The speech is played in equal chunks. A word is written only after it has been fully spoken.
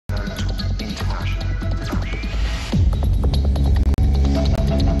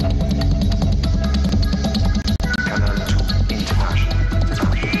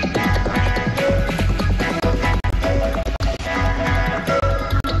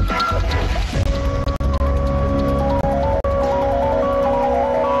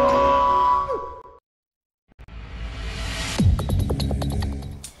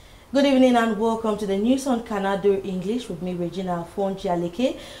Good evening and welcome to the news on Canal English with me, Regina Fonjia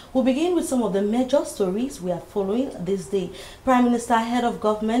Leke. We'll begin with some of the major stories we are following this day. Prime Minister Head of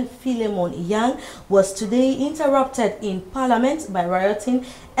Government Philemon Yang was today interrupted in Parliament by rioting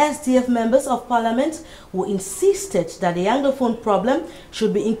SDF members of Parliament who insisted that the Anglophone problem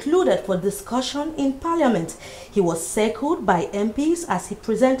should be included for discussion in Parliament. He was circled by MPs as he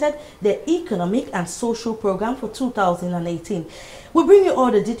presented the economic and social program for 2018. We'll bring you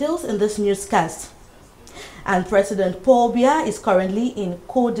all the details in this newscast. And President Paul Biya is currently in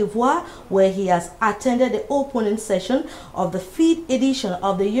Côte d'Ivoire, where he has attended the opening session of the 5th edition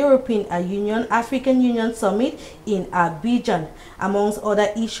of the European Union African Union Summit in Abidjan. Amongst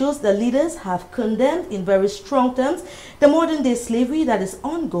other issues, the leaders have condemned in very strong terms the modern-day slavery that is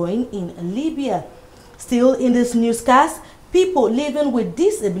ongoing in Libya. Still in this newscast, people living with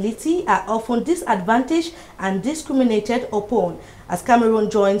disability are often disadvantaged and discriminated upon. As Cameroon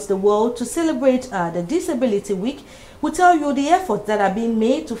joins the world to celebrate the Disability Week, we tell you the efforts that are being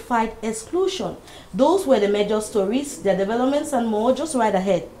made to fight exclusion. Those were the major stories, their developments and more just right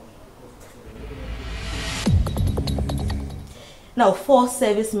ahead. Now, 4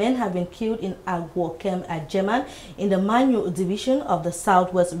 servicemen have been killed in Agwokem Ajeman in the Manyu division of the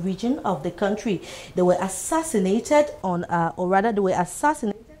southwest region of the country. They were assassinated on,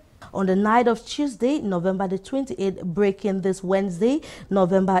 on the night of Tuesday, November the 28th, breaking this Wednesday,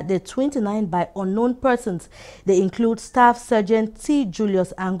 November the 29th, by unknown persons. They include Staff Sergeant T.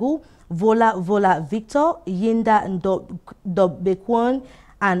 Julius Angu, Vola Victor, Yinda Ndobekwon,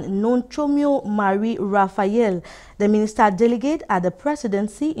 and Nonchomio Marie Raphael. The minister delegate at the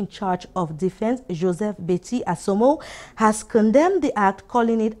presidency in charge of defense, Joseph Betty Asomo, has condemned the act,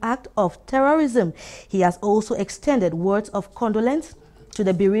 calling it act of terrorism. He has also extended words of condolence to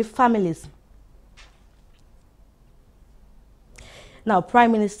the bereaved families. Now,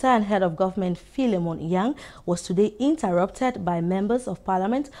 Prime Minister and Head of Government Philemon Yang was today interrupted by members of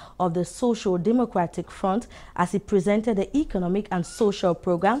Parliament of the Social Democratic Front as he presented the economic and social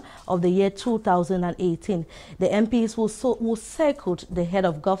program of the year 2018. The MPs who circled the head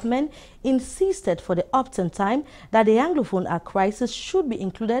of government insisted for the upturn time that the Anglophone crisis should be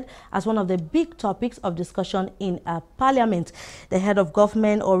included as one of the big topics of discussion in Parliament. The head of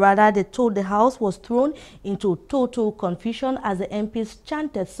government, or rather they told the House, was thrown into total confusion as the MPs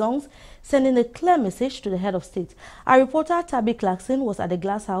chanted songs, sending a clear message to the head of state. Our reporter Tabby Clarkson was at the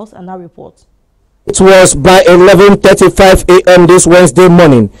Glass House and now reports. It was by 11:35 a.m. this Wednesday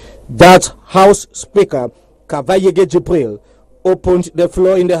morning that House Speaker Kavayege Jibril opened the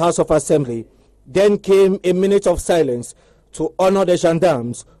floor in the House of Assembly. Then came a minute of silence to honor the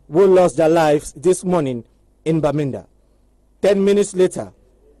gendarmes who lost their lives this morning in Bamenda. 10 minutes later,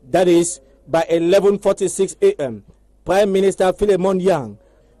 that is by 11:46 a.m., Prime Minister Philemon Yang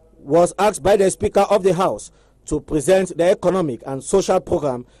was asked by the Speaker of the House to present the economic and social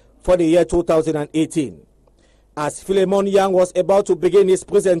program for the year 2018. As Philemon Yang was about to begin his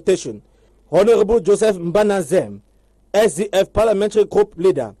presentation, Honorable Joseph Mbanazem, SDF parliamentary group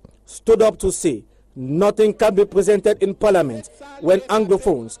leader, stood up to say nothing can be presented in Parliament when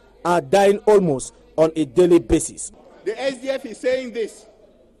Anglophones are dying almost on a daily basis. The SDF is saying this: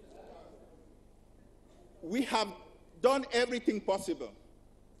 we have done everything possible.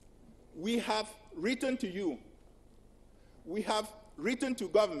 We have written to you. We have written to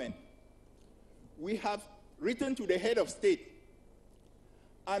government. We have written to the head of state.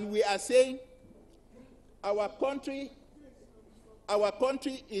 And we are saying our country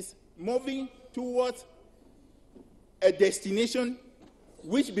is moving towards a destination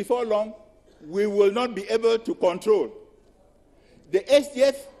which before long we will not be able to control. The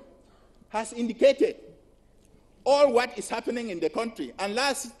SDF has indicated all what is happening in the country. And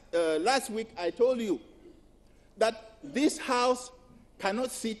last week I told you that this House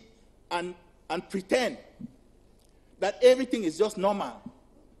cannot sit and pretend that everything is just normal,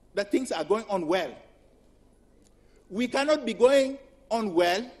 that things are going on well. We cannot be going on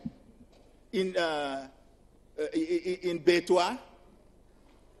well in Betua.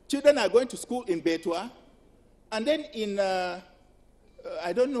 Children are going to school in Betua, and then in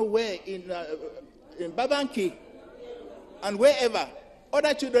I don't know where, in Babanki and wherever,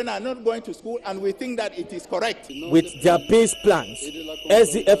 other children are not going to school, and we think that it is correct. With their peace plans,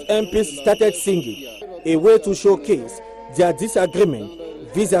 SDF MPs started singing, a way to showcase their disagreement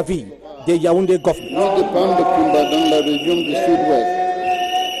vis-à-vis the Yaoundé government. Nous dépendons de Kumba dans la région du sud-ouest.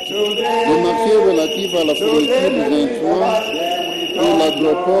 Le marché relatif à la fourniture des intrants et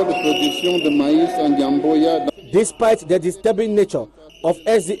l'agroport de production de maïs en Yamboya. Despite the disturbing nature of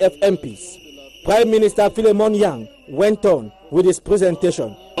SDF MPs, Prime Minister Philemon Yang went on with his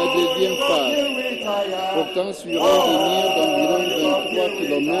presentation. La s'étend sur un denier d'environ 23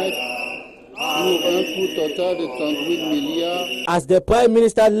 km pour un coût total de 38 milliards. As the Prime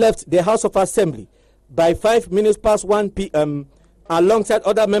Minister left the House of Assembly by 5 minutes past 1 p.m., alongside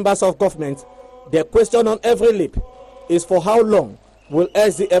other members of government, the question on every lip is for how long will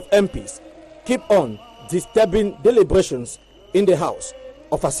SDF MPs keep on disturbing deliberations in the House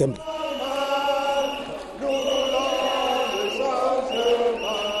of Assembly.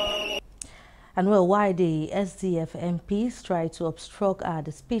 And well, why the SDF MPs try to obstruct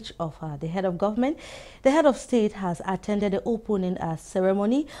the speech of the head of government, the head of state has attended the opening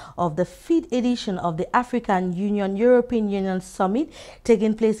ceremony of the 5th edition of the African Union-European Union Summit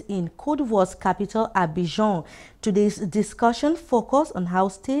taking place in Côte d'Ivoire's capital, Abidjan. Today's discussion focused on how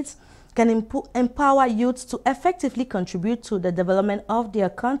states can empower youths to effectively contribute to the development of their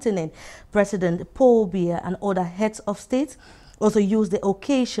continent. President Paul Biya and other heads of states also used the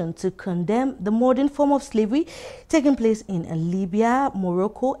occasion to condemn the modern form of slavery taking place in Libya,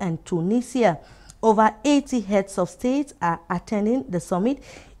 Morocco, and Tunisia. Over 80 heads of states are attending the summit,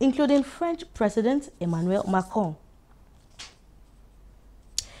 including French President Emmanuel Macron.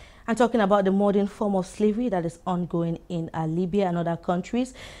 And talking about the modern form of slavery that is ongoing in Libya and other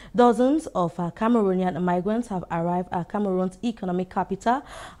countries, dozens of Cameroonian migrants have arrived at Cameroon's economic capital,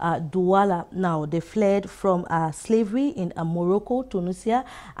 Douala. Now, they fled from slavery in Morocco, Tunisia,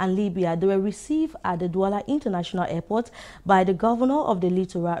 and Libya. They were received at the Douala International Airport by the governor of the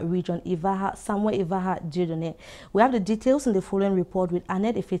littoral region, Samuel Ivaha Dieudonné. We have the details in the following report with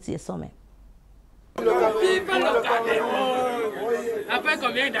Annette Efeti-Esome.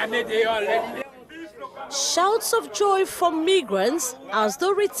 Shouts of joy from migrants as they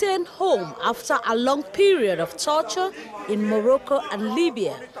return home after a long period of torture in Morocco and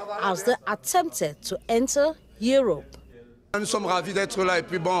Libya as they attempted to enter Europe.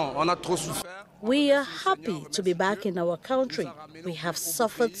 We are happy to be back in our country. We have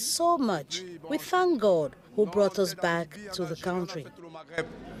suffered so much. We thank God who brought us back to the country.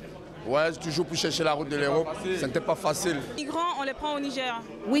 Ouais, toujours pour chercher la route de l'Europe, ce n'était pas facile. Migrants, on les prend au Niger.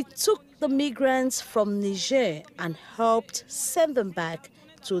 We took the migrants from Niger and helped send them back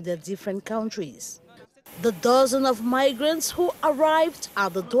to their different countries. The dozen of migrants who arrived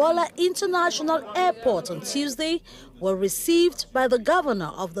at the Douala International Airport on Tuesday were received by the governor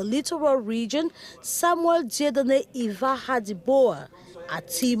of the littoral region, Samuel Dieudonné Ivaha Diboué, a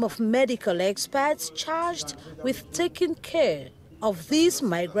team of medical experts charged with taking care of these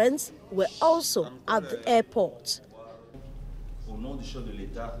migrants were also at the airport.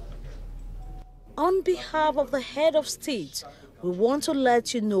 On behalf of the head of state, we want to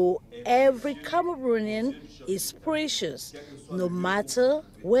let you know every Cameroonian is precious, no matter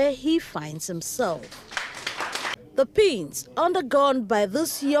where he finds himself. The pains undergone by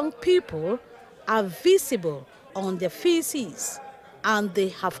these young people are visible on their faces, and they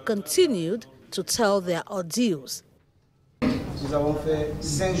have continued to tell their ordeals.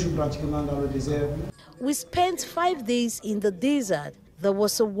 We spent 5 days in the desert. There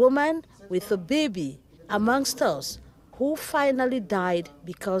was a woman with a baby amongst us who finally died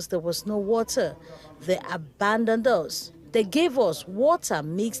because there was no water. They abandoned us. They gave us water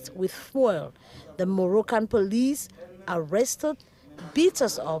mixed with fuel. The Moroccan police arrested, beat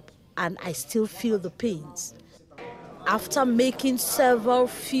us up, and I still feel the pains. After making several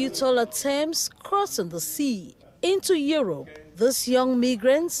futile attempts crossing the sea into Europe, these young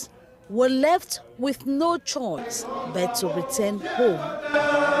migrants were left with no choice but to return home.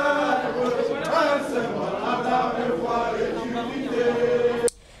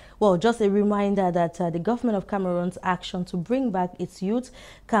 Well, just a reminder that the government of Cameroon's action to bring back its youth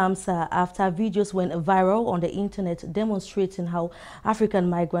comes after videos went viral on the internet demonstrating how African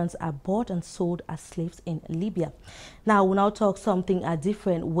migrants are bought and sold as slaves in Libya. Now, we'll now talk something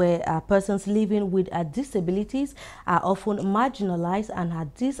different, where persons living with disabilities are often marginalized and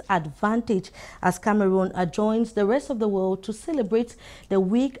at disadvantage as Cameroon joins the rest of the world to celebrate the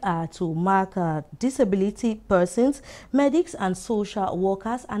week to mark disability persons. Medics and social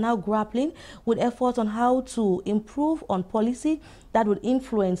workers are now grappling with efforts on how to improve on policy that would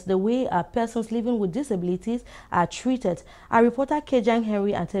influence the way persons living with disabilities are treated. Our reporter Kejang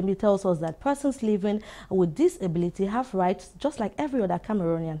Henry Antemi tells us that persons living with disability have rights just like every other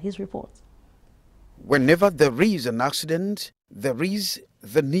Cameroonian. His report. Whenever there is an accident, there is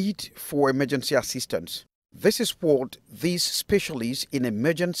the need for emergency assistance. This is what these specialists in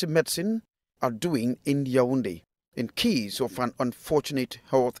emergency medicine are doing in Yaoundé. In case of an unfortunate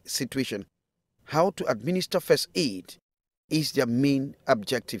health situation, how to administer first aid is their main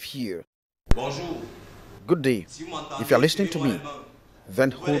objective here. Bonjour. Good day. If you are listening to me,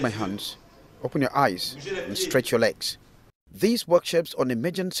 then hold my hands open your eyes and stretch your legs. These workshops on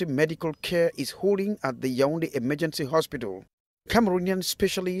emergency medical care is holding at the Yaoundé Emergency Hospital. Cameroonian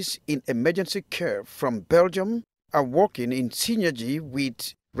specialists in emergency care from Belgium are working in synergy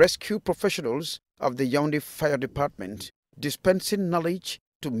with rescue professionals of the Yaoundé Fire Department, dispensing knowledge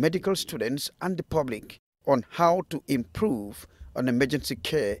to medical students and the public on how to improve on emergency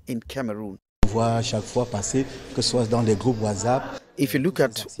care in Cameroon. If you look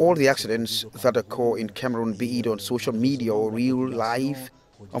at all the accidents that occur in Cameroon, be it on social media or real life,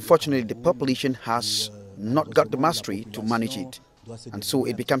 unfortunately the population has not got the mastery to manage it, and so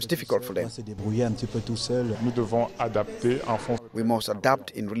it becomes difficult for them. We must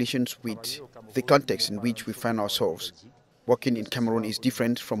adapt in relations with the context in which we find ourselves. Working in Cameroon is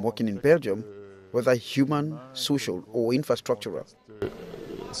different from working in Belgium, whether human, social or infrastructural.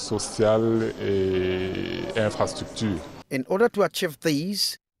 In order to achieve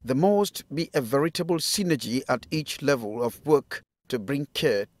these, there must be a veritable synergy at each level of work to bring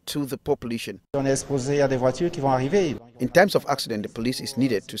care to the population. In times of accident, the police is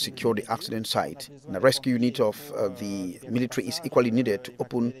needed to secure the accident site. And the rescue unit of the military is equally needed to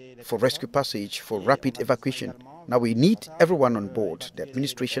open for rescue passage for rapid evacuation. Now we need everyone on board, the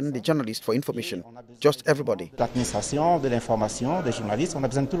administration, the journalists for information, just everybody.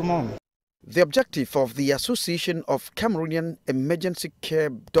 The objective of the Association of Cameroonian Emergency Care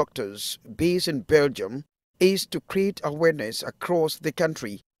Doctors based in Belgium is to create awareness across the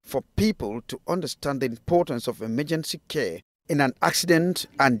country for people to understand the importance of emergency care in an accident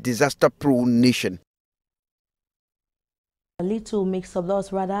and disaster-prone nation. A little mix-up, that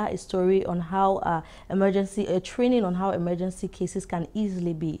was rather a story on how training on how emergency cases can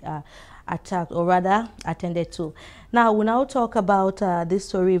easily be attacked or rather attended to. Now we'll now talk about this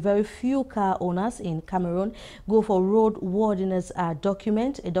story. Very few car owners in Cameroon go for roadworthiness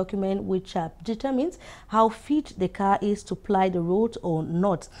document, a document which determines how fit the car is to ply the road or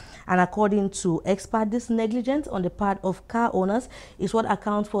not. And according to experts, this negligence on the part of car owners is what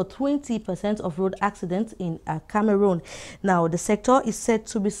accounts for 20% of road accidents in Cameroon. Now the sector is said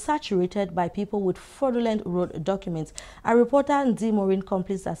to be saturated by people with fraudulent road documents. Our reporter Ndi Maureen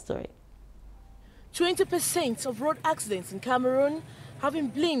completes that story. 20% of road accidents in Cameroon have been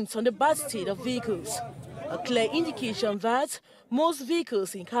blamed on the bad state of vehicles. A clear indication that most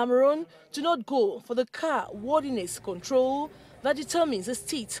vehicles in Cameroon do not go for the car worthiness control that determines the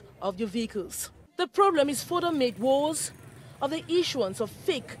state of your vehicles. The problem is further made worse of the issuance of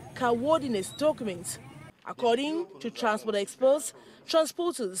fake car worthiness documents. According to transport experts,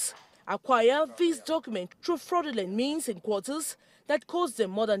 transporters acquire these documents through fraudulent means and quarters that cost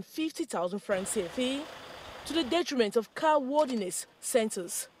them more than 50,000 francs CFA to the detriment of car worthiness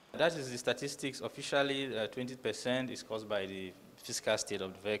centers. That is the statistics. Officially, 20% is caused by the physical state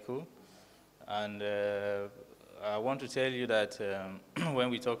of the vehicle. And I want to tell you that when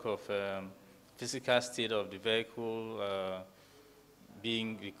we talk of physical state of the vehicle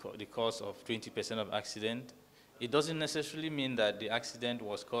being the cause of 20% of accident, it doesn't necessarily mean that the accident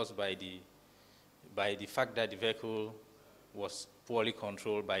was caused by the fact that the vehicle was poorly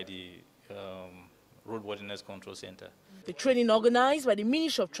controlled by the Roadworthiness Control Center. The training organized by the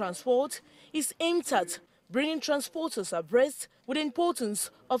Ministry of Transport is aimed at bringing transporters abreast with the importance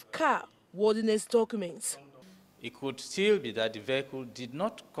of car worthiness documents. It could still be that the vehicle did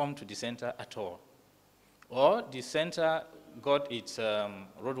not come to the center at all, or the center got its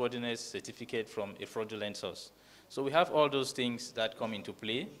roadworthiness certificate from a fraudulent source. So we have all those things that come into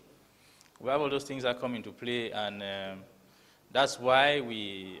play. And that's why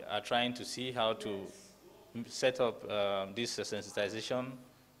we are trying to see how to set up this sensitization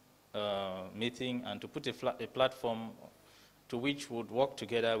meeting and to put a platform to which would work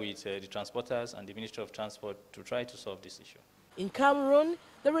together with the transporters and the Ministry of Transport to try to solve this issue. In Cameroon,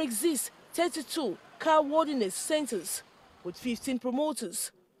 there exist 32 car worthiness centers with 15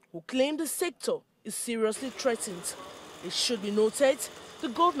 promoters who claim the sector is seriously threatened. It should be noted the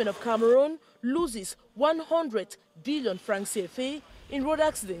government of Cameroon loses 100 billion francs CFA in road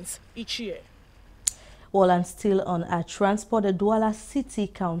accidents each year. Well, and still on transport, the Douala City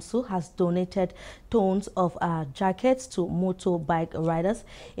Council has donated tons of jackets to motorbike riders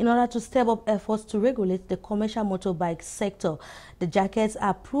in order to step up efforts to regulate the commercial motorbike sector. The jackets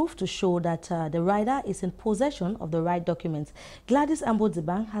are proof to show that the rider is in possession of the right documents. Gladys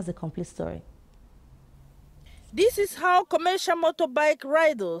Ambodibang has a complete story. This is how commercial motorbike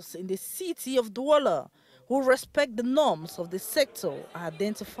riders in the city of Douala, who respect the norms of the sector, are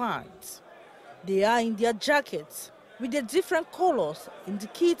identified. They are in their jackets with their different colors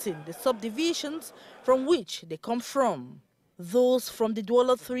indicating the subdivisions from which they come from. Those from the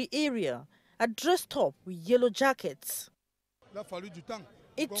Douala 3 area are dressed up with yellow jackets.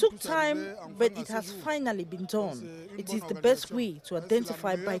 It took time, but it has finally been done. It is the best way to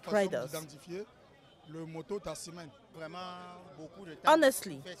identify bike riders.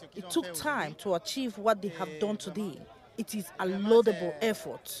 Honestly, it took time to achieve what they have done today. It is a laudable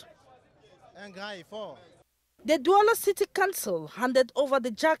effort. The Douala City Council handed over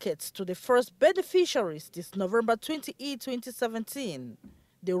the jackets to the first beneficiaries this November 28, 2017.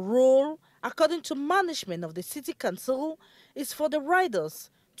 The role, according to management of the City Council, is for the riders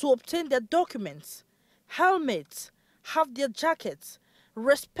to obtain their documents, helmets, have their jackets,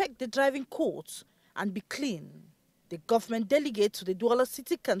 respect the driving codes, and be clean. The government delegate to the Douala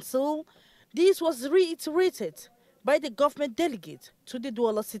City Council, this was reiterated by the government delegate to the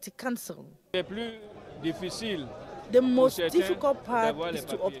Douala City Council. The most difficult part is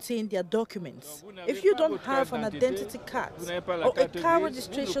to obtain their documents. If you don't have an identity card or a car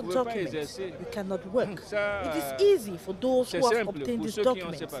registration document, you cannot work. It is easy for those who have obtained these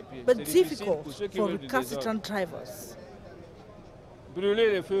documents, but difficult for recalcitrant drivers.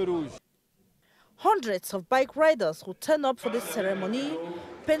 Hundreds of bike riders who turn up for this ceremony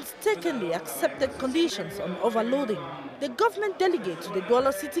painstakingly accepted conditions on overloading. The government delegate to the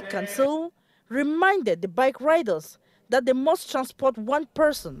Douala City Council reminded the bike riders that they must transport one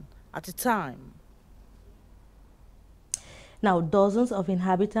person at a time. Now, dozens of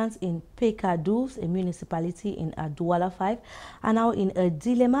inhabitants in Pekadus, a municipality in Douala 5, are now in a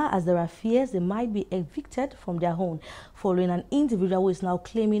dilemma as there are fears they might be evicted from their home following an individual who is now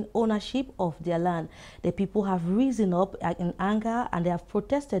claiming ownership of their land. The people have risen up in anger and they have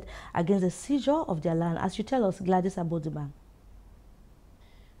protested against the seizure of their land. As you tell us, Gladys Abodiban.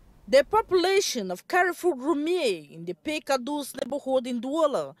 The population of Carrefour Rumier in the Pekadus neighborhood in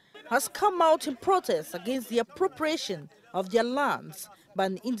Douala has come out in protest against the appropriation of their lands by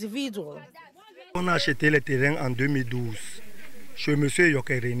an individual. On a acheté le terrain en 2012 chez Monsieur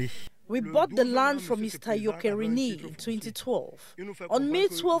Yokereni. We bought the land from Mr. Yokerini in 2012. On May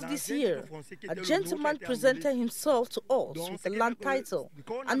 12 this year, a gentleman presented himself to us with a land title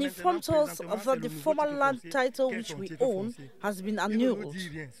and informed us that the former land title which we own has been annulled.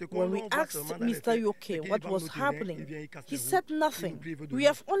 When we asked Mr. Yoke what was happening, he said nothing. We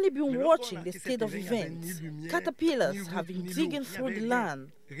have only been watching the state of events. Caterpillars have been digging through the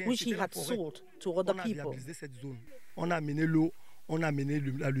land which he had sold to other people.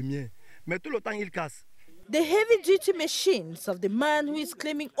 The heavy-duty machines of the man who is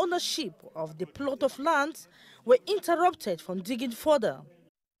claiming ownership of the plot of land were interrupted from digging further.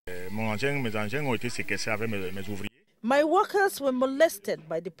 My workers were molested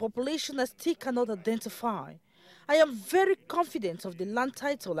by the population I still cannot identify. I am very confident of the land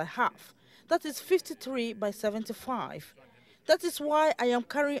title I have. That is 53 by 75. That is why I am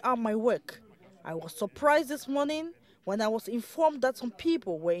carrying out my work. I was surprised this morning when I was informed that some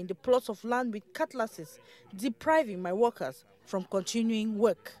people were in the plots of land with cutlasses, depriving my workers from continuing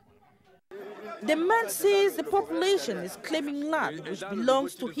work. The man says the population is claiming land which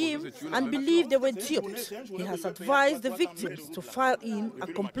belongs to him and believes they were duped. He has advised the victims to file in a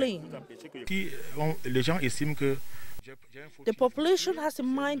complaint. The population has in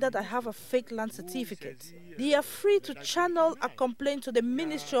mind that I have a fake land certificate. They are free to channel a complaint to the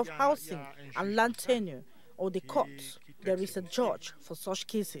Ministry of Housing and Land Tenure or the courts. There is a judge for such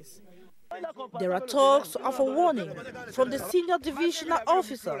cases. There are talks of a warning from the senior divisional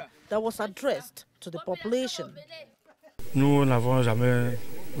officer that was addressed to the population.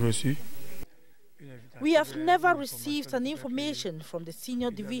 We have never received an information from the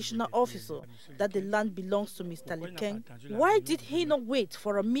senior divisional officer that the land belongs to Mr. Leke. Why did he not wait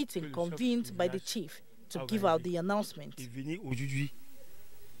for a meeting convened by the chief to give out the announcement?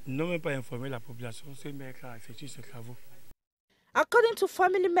 According to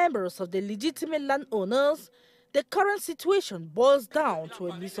family members of the legitimate landowners, the current situation boils down to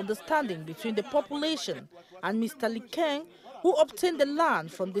a misunderstanding between the population and Mr. Leke, who obtained the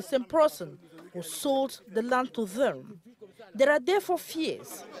land from the same person who sold the land to them. There are therefore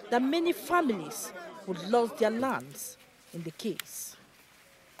fears that many families would lose their lands in the case.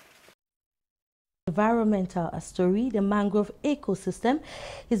 Environmental story, the mangrove ecosystem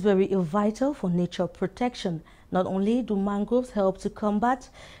is very vital for nature protection. Not only do mangroves help to combat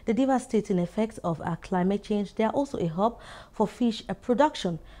the devastating effects of climate change, they are also a hub for fish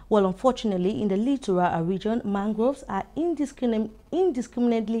production. Well, unfortunately, in the littoral region, mangroves are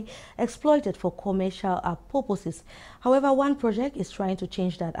indiscriminately exploited for commercial purposes. However, one project is trying to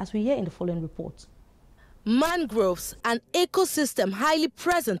change that, as we hear in the following report. Mangroves, an ecosystem highly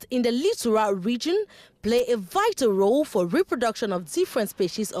present in the littoral region, play a vital role for reproduction of different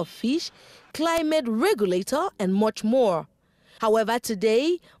species of fish, climate regulator, and much more. However,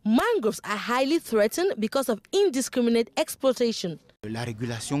 today, mangroves are highly threatened because of indiscriminate exploitation.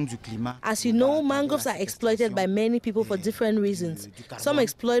 As you know, mangroves are exploited by many people for different reasons. Some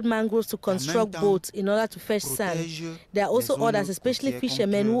exploit mangroves to construct boats in order to fetch sand. There are also others, especially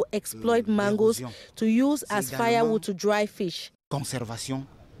fishermen, who exploit mangroves to use as firewood to dry fish.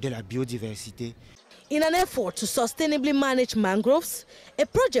 In an effort to sustainably manage mangroves, a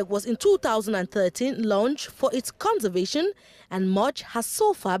project was in 2013 launched for its conservation, and much has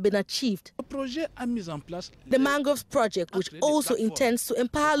so far been achieved. The Mangroves Project, which also intends to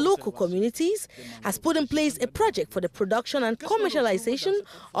empower local communities, has put in place a project for the production and commercialization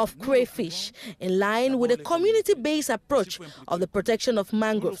of crayfish, in line with a community-based approach of the protection of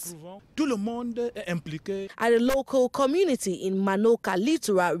mangroves. At a local community in Manoka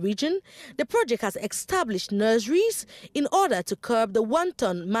Littoral region, the project has established nurseries in order to curb the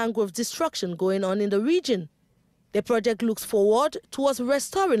wanton mangrove destruction going on in the region. The project looks forward towards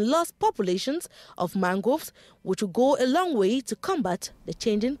restoring lost populations of mangroves, which will go a long way to combat the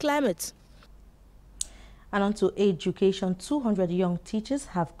changing climate. And on to education, 200 young teachers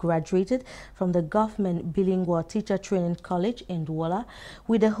have graduated from the Government Bilingual Teacher Training College in Douala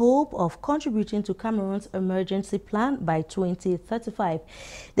with the hope of contributing to Cameroon's emergency plan by 2035.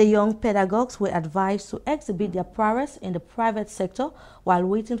 The young pedagogues were advised to exhibit their prowess in the private sector while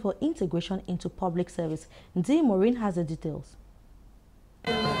waiting for integration into public service. Ndi Maureen has the details.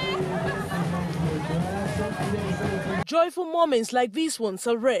 Joyful moments like these ones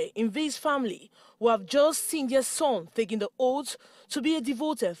are rare in this family, who have just seen their son taking the oath to be a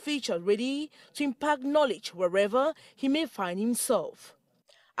devoted teacher ready to impact knowledge wherever he may find himself.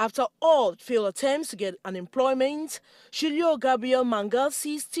 After all failed attempts to get an employment, Julio Gabriel Manga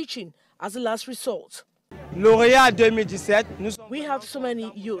sees teaching as a last resort. We have so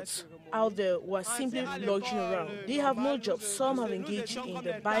many youths out there who are simply lounging around. They have no jobs. Some have engaged in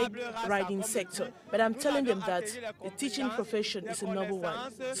the bike riding sector. But I'm telling them that the teaching profession is a noble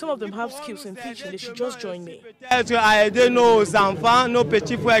one. Some of them have skills in teaching. They should just join me.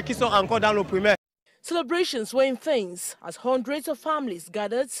 Celebrations were in Thames as hundreds of families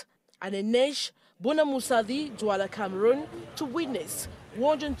gathered at Enesh, Bonamusadi, Douala, Cameroon to witness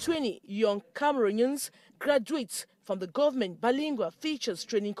 120 young Cameroonians graduate from the Government Bilingual Teachers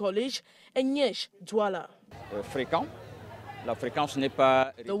Training College in Enesh, Douala.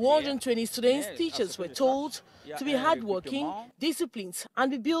 The 120 students, teachers were told to be hardworking, disciplined,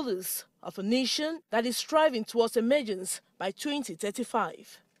 and be builders of a nation that is striving towards emergence by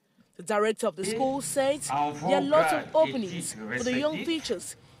 2035. The director of the school said there are lots of openings for the young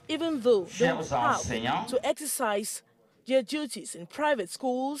teachers, even though they will have to exercise their duties in private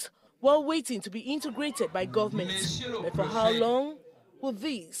schools while waiting to be integrated by government. But for how long will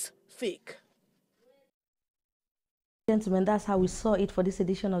these take? Gentlemen, that's how we saw it for this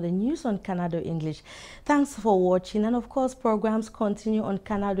edition of the News on Canal English. Thanks for watching, and of course programs continue on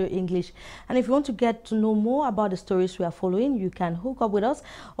Canal English. And if you want to get to know more about the stories we are following, you can hook up with us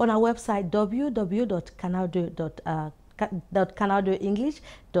on our website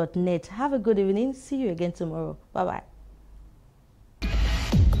www.canaldo.english.net. Have a good evening. See you again tomorrow. Bye bye.